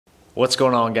What's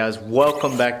going on, guys?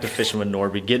 Welcome back to Fishing with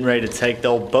Norby. Getting ready to take the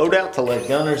old boat out to Lake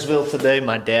Guntersville today.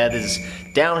 My dad is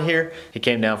down here. He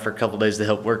came down for a couple days to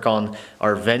help work on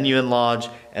our venue and lodge,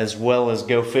 as well as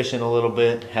go fishing a little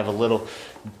bit, have a little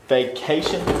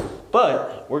vacation.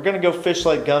 But we're gonna go fish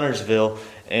Lake Guntersville,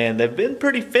 and they've been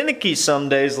pretty finicky some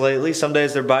days lately. Some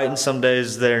days they're biting, some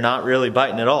days they're not really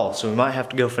biting at all. So we might have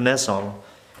to go finesse on them.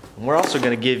 And we're also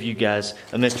gonna give you guys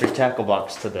a mystery tackle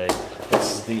box today.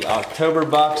 This is the October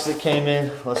box that came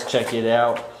in. Let's check it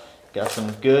out. Got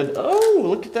some good, oh,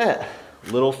 look at that.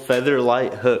 Little feather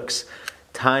light hooks,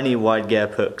 tiny wide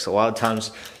gap hooks. A lot of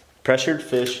times, pressured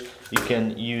fish, you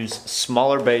can use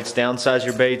smaller baits,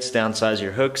 downsize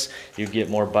your hooks, you get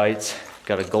more bites.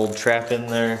 Got a gold trap in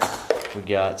there. We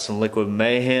got some Liquid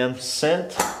Mayhem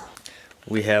scent.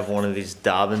 We have one of these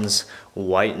Dobbins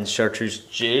white and chartreuse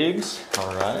jigs.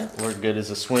 All right, we're good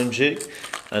as a swim jig.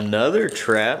 Another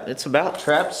trap. It's about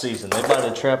trap season. They bite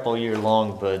a trap all year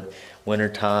long, but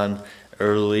wintertime,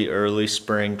 early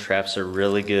spring, traps are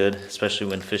really good, especially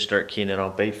when fish start keying in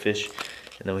on bait fish.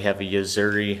 And then we have a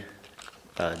Yozuri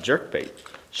jerkbait.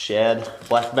 Shad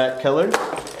blackback colored.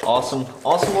 Awesome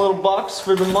little box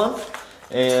for the month.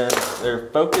 And they're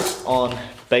focused on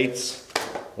baits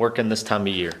working this time of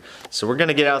year. So we're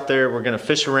gonna get out there, we're gonna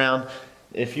fish around.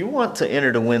 If you want to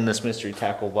enter to win this mystery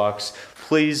tackle box,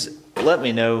 please let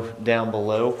me know down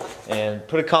below and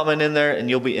put a comment in there and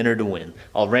you'll be entered to win.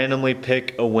 I'll randomly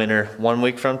pick a winner 1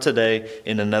 week from today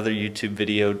in another YouTube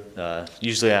video.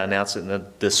 Usually I announce it in the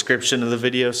description of the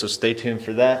video, so stay tuned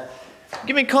for that.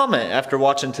 Give me a comment after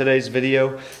watching today's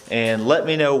video and let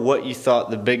me know what you thought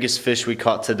the biggest fish we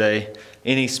caught today,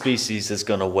 any species, is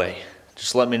gonna weigh.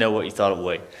 Just let me know what you thought it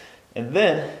weighed. And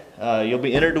then you'll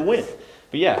be entered to win.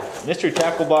 But yeah, mystery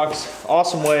tackle box,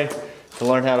 awesome way to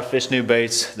learn how to fish new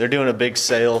baits. They're doing a big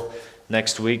sale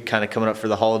next week, kind of coming up for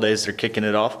the holidays. They're kicking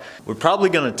it off. We're probably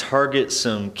gonna target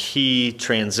some key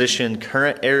transition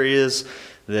current areas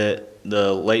that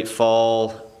the late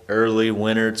fall, early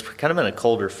winter, it's kind of been a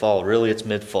colder fall. Really, it's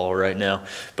mid-fall right now.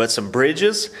 But some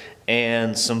bridges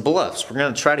and some bluffs. We're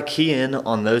gonna try to key in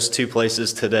on those two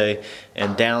places today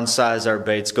and downsize our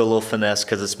baits, go a little finesse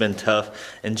because it's been tough,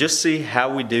 and just see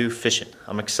how we do fishing.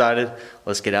 I'm excited.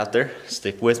 Let's get out there,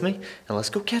 stick with me, and let's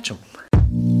go catch them.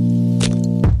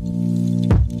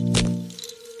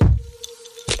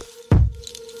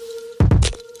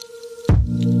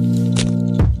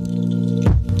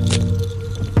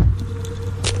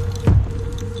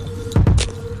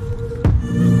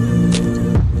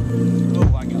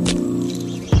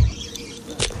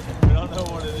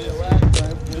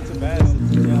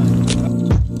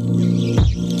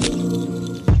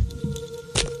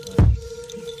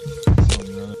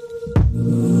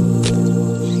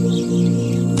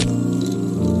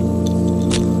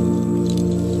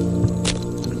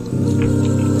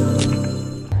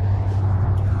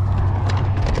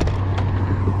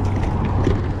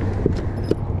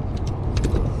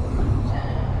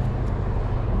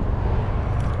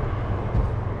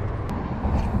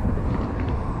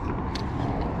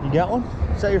 You got one?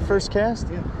 Is that your first cast?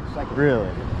 Yeah. Second. Really?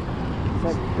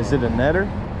 Second. Is it a netter?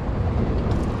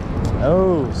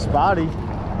 Oh, spotty.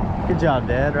 Good job,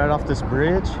 Dad. Right off this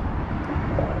bridge.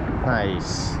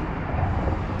 Nice.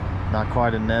 Not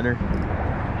quite a netter.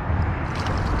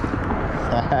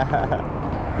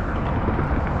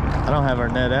 I don't have our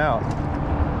net out.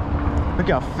 Look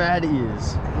how fat he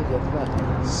is.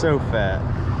 So fat.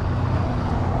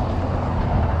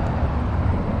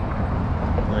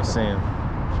 Let me see him.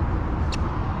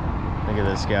 Look at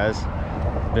this, guys.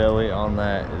 Belly on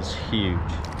that is huge.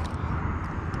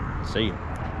 See you.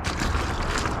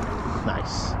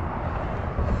 Nice.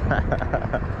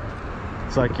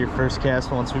 It's like your first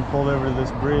cast once we pulled over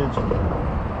this bridge.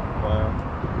 Wow.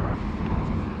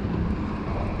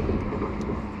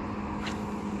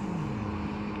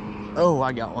 Oh,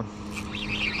 I got one.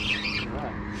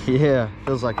 Yeah,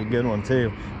 feels like a good one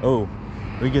too. Oh,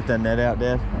 we get that net out,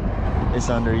 Dad? It's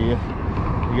under you.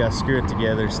 You gotta screw it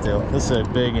together still. This is a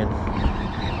big one.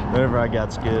 Whatever I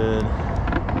got's good.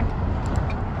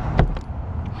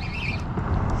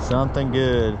 Something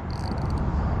good.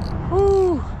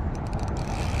 Woo!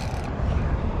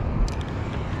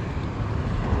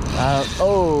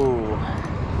 Oh!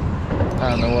 I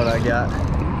don't know what I got.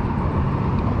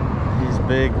 He's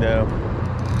big though.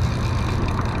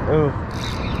 Oh.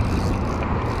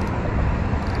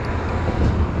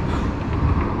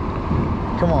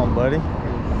 Come on, buddy.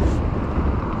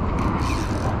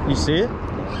 You see it?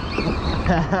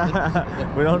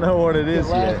 We don't know what it is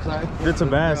yet. If it's a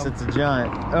bass, it's a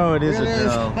giant. Oh, it is a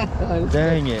drum.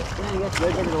 Dang it. Dang, that's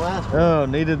way bigger than the last one. Oh,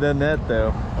 needed the net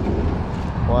though.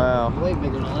 Wow. Way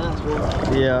bigger than the last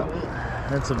one. Yeah,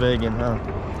 that's a big one, huh?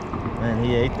 Man,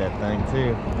 he ate that thing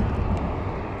too.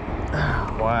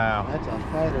 Wow. That's a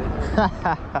fighter.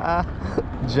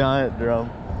 Giant drum.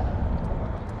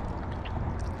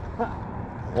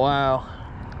 Wow.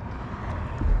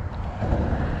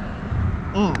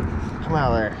 Come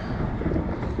out of there.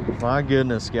 My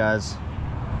goodness, guys.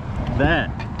 That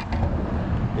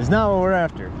is not what we're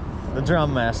after. The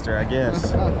drum master, I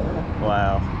guess.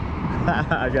 Wow.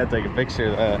 I gotta take a picture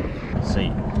of that. Let's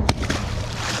see.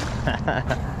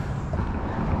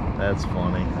 That's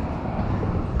funny.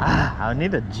 I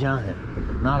need a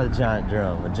giant, not a giant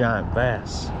drum, a giant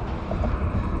bass.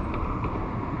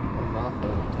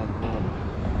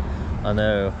 I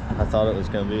know. I thought it was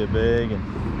gonna be a big one.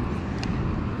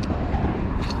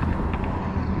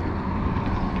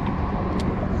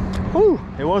 Whew,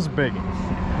 it was a big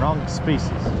one. Wrong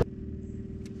species.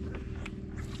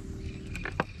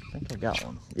 I think I got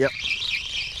one. Yep.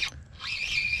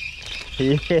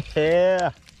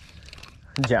 Yeah.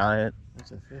 Giant.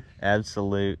 That's a fish.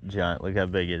 Absolute giant. Look how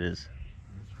big it is.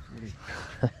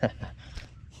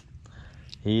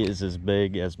 He is as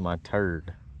big as my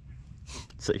turd.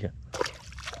 See ya.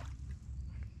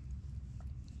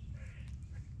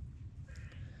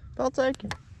 I'll take him.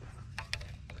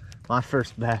 My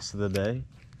first bass of the day.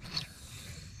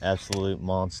 Absolute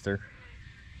monster.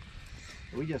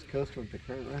 We just coasted with the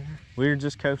current right here. We were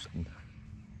just coasting.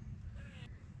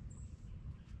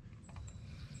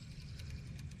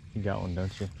 You got one,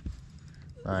 don't you?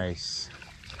 Nice.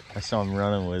 I saw him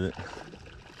running with it.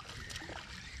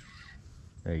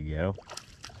 There you go.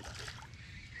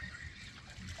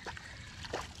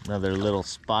 Another little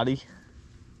spotty.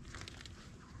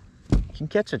 You can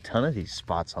catch a ton of these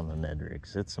spots on the Ned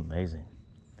rigs. It's amazing.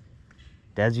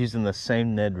 Dad's using the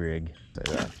same Ned rig. Say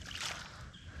that.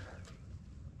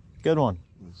 Good one.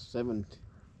 16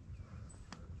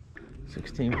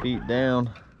 feet down.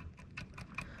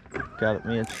 Got at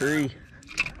me a tree.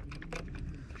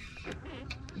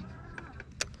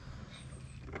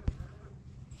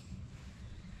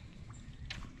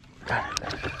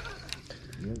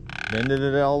 Bended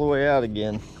it all the way out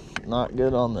again. Not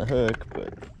good on the hook,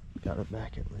 but got it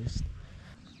back at least.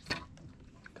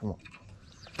 Come on.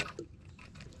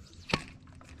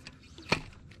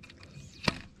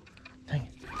 Dang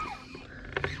it.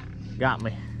 Got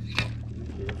me.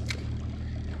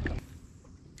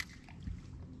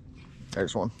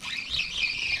 There's one.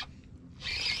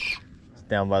 It's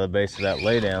down by the base of that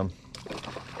laydown.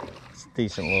 It's a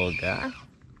decent little guy.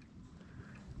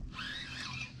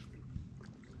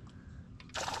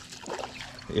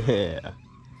 Yeah.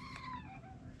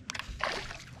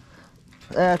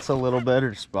 That's a little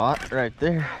better spot right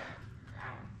there.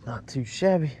 Not too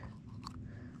shabby.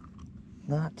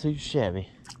 Not too shabby.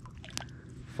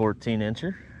 14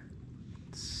 incher.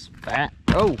 It's fat.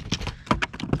 Oh!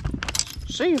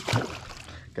 See?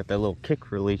 Got that little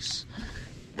kick release.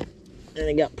 And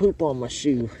it got poop on my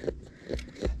shoe.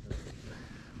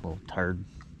 Little turd.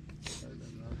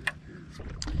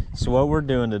 So what we're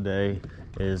doing today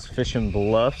is fishing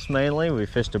bluffs mainly. We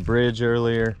fished a bridge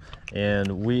earlier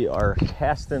and we are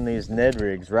casting these Ned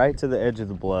rigs right to the edge of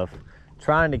the bluff,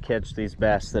 trying to catch these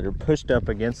bass that are pushed up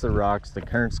against the rocks. The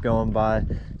current's going by,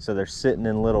 so they're sitting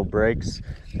in little breaks,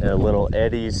 little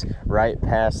eddies right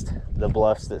past the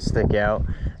bluffs that stick out,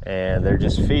 and they're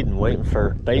just feeding, waiting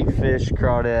for bait fish,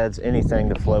 crawdads, anything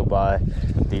to float by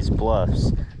these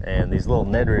bluffs. And these little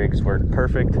Ned rigs work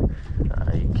perfect.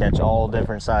 You catch all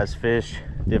different size fish,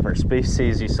 different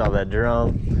species. You saw that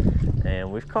drum,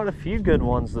 and we've caught a few good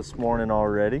ones this morning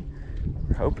already.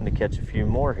 We're hoping to catch a few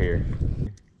more here.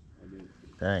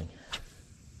 Dang.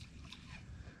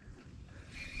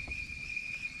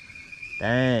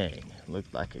 Dang,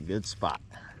 looked like a good spot.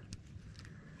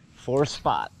 For a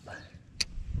spot.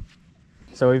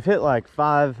 So we've hit like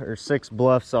 5 or 6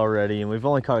 bluffs already, and we've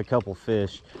only caught a couple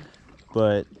fish,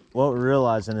 but what we're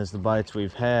realizing is the bites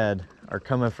we've had are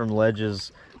coming from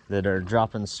ledges that are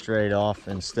dropping straight off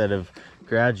instead of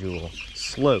gradual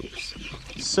slopes.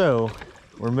 So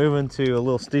we're moving to a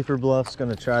little steeper bluffs,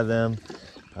 gonna try them,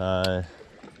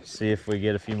 see if we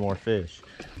get a few more fish.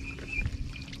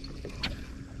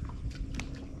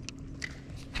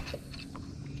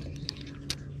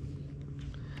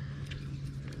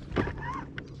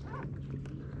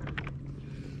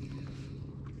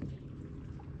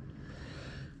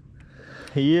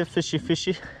 Yeah, fishy,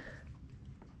 fishy.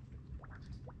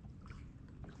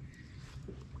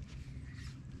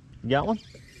 You got one?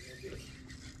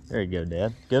 There you go,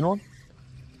 Dad. Good one?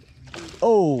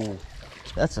 Oh,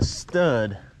 that's a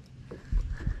stud.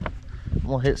 I'm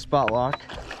gonna hit spot lock.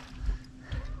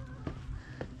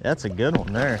 That's a good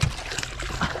one there.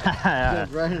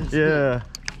 Right. Yeah.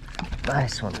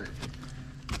 Nice one.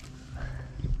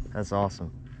 That's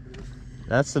awesome.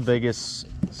 That's the biggest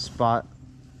spot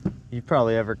you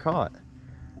probably ever caught.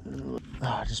 Oh,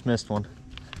 I just missed one.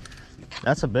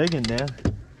 That's a big one, Dan.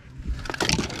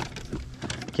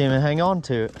 Can't even hang on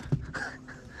to it.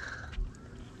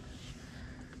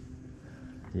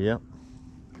 Yep.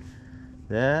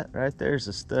 That right there's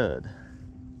a stud.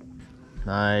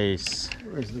 Nice.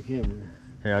 Where's the camera?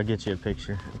 Here, I'll get you a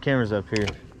picture. The camera's up here.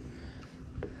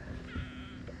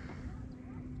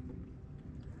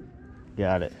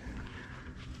 Got it.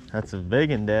 That's a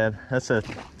big one, Dad. That's a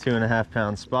 2.5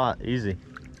 pound spot, easy.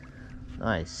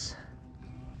 Nice.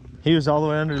 He was all the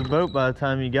way under the boat by the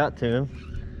time you got to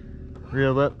him.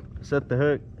 Reeled up, set the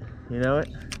hook. You know it?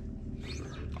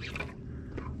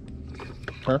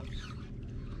 Huh?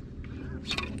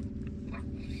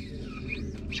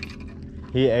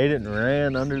 He ate it and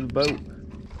ran under the boat.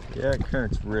 Yeah,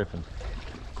 current's ripping.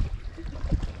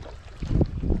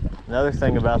 Another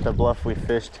thing about the bluff we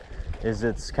fished is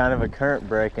it's kind of a current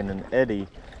break and an eddy,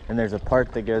 and there's a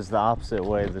part that goes the opposite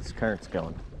way this current's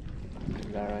going. Is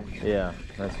that right? Yeah,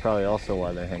 that's probably also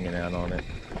why they're hanging out on it.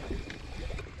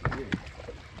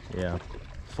 Yeah,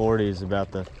 40 is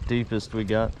about the deepest we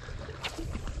got.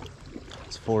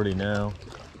 It's 40 now.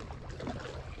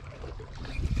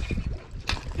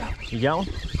 You got one?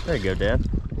 There you go, Dad.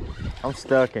 I'm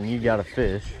stuck and you got a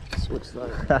fish. Switch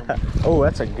that. Oh,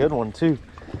 that's a good one too.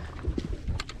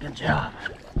 Good job.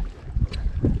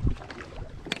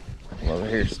 I'm over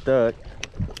here stuck.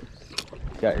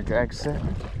 Got your drag set?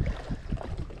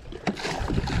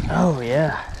 Oh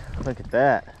yeah, look at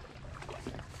that.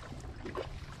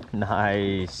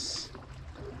 Nice.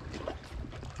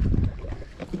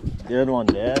 Good one,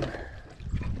 Dad.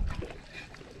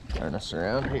 Turn us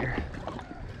around here.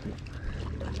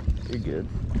 You're good.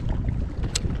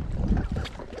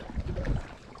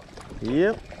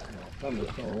 Yep. Probably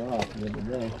fell off the other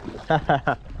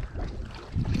day.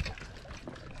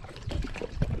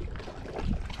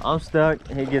 I'm stuck,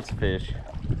 he gets fish.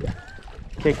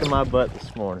 Kicking my butt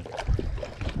this morning.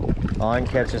 All I can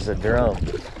catch is a drum.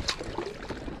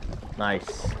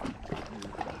 Nice.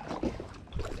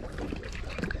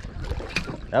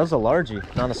 That was a largie,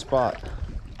 not a spot.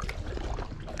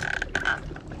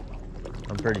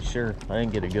 I'm pretty sure. I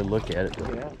didn't get a good look at it.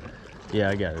 Yeah,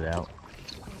 I got it out.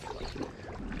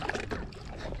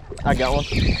 I got one.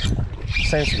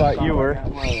 Same spot you were.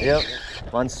 Yep.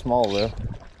 Mine's small though,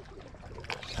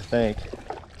 I think.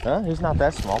 Huh? He's not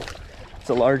that small. It's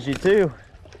a largie too.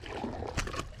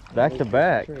 Back to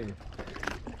back.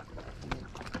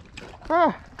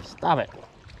 Ah, stop it.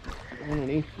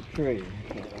 Underneath the tree.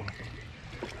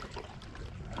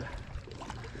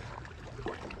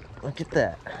 Look at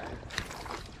that.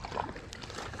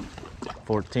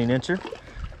 14 incher.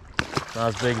 Not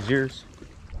as big as yours.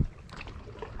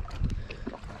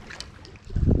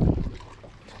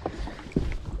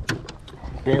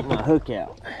 Get my hook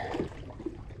out.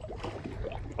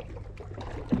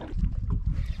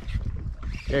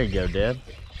 There you go, Dad.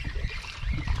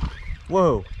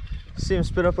 Whoa. See him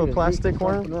spit up a plastic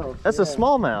worm? That's a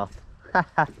smallmouth.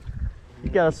 You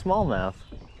got a smallmouth.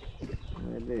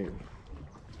 I do.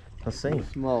 Let's see.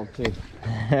 Small too.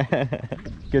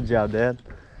 Good job, Dad.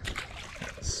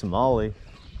 Smallie.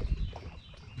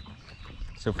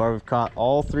 So far we've caught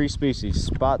all three species,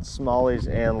 spots, smallies,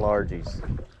 and largies.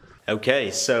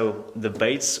 Okay, so the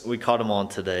baits we caught them on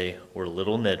today were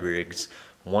little Ned rigs,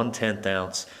 1/10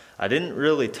 ounce. I didn't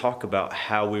really talk about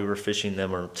how we were fishing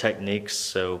them or techniques,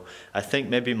 so I think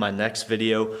maybe my next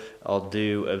video, I'll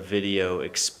do a video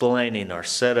explaining our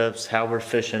setups, how we're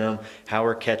fishing them, how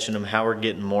we're catching them, how we're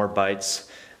getting more bites,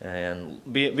 and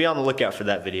be on the lookout for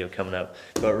that video coming up.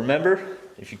 But remember,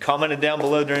 if you commented down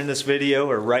below during this video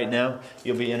or right now,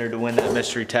 you'll be entered to win that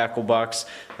mystery tackle box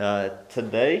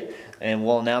today, and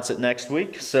we'll announce it next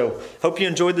week. So hope you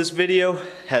enjoyed this video.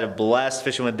 Had a blast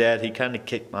fishing with Dad. He kind of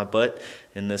kicked my butt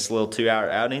in this little 2-hour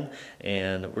outing,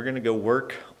 and we're gonna go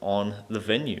work on the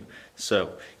venue.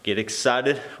 So get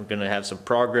excited. We're gonna have some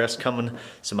progress coming,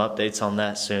 some updates on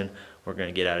that soon. We're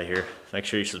gonna get out of here. Make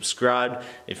sure you subscribe.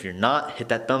 If you're not, hit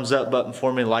that thumbs up button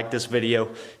for me, like this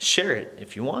video, share it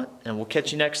if you want, and we'll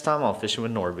catch you next time on Fishing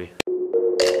with Norby.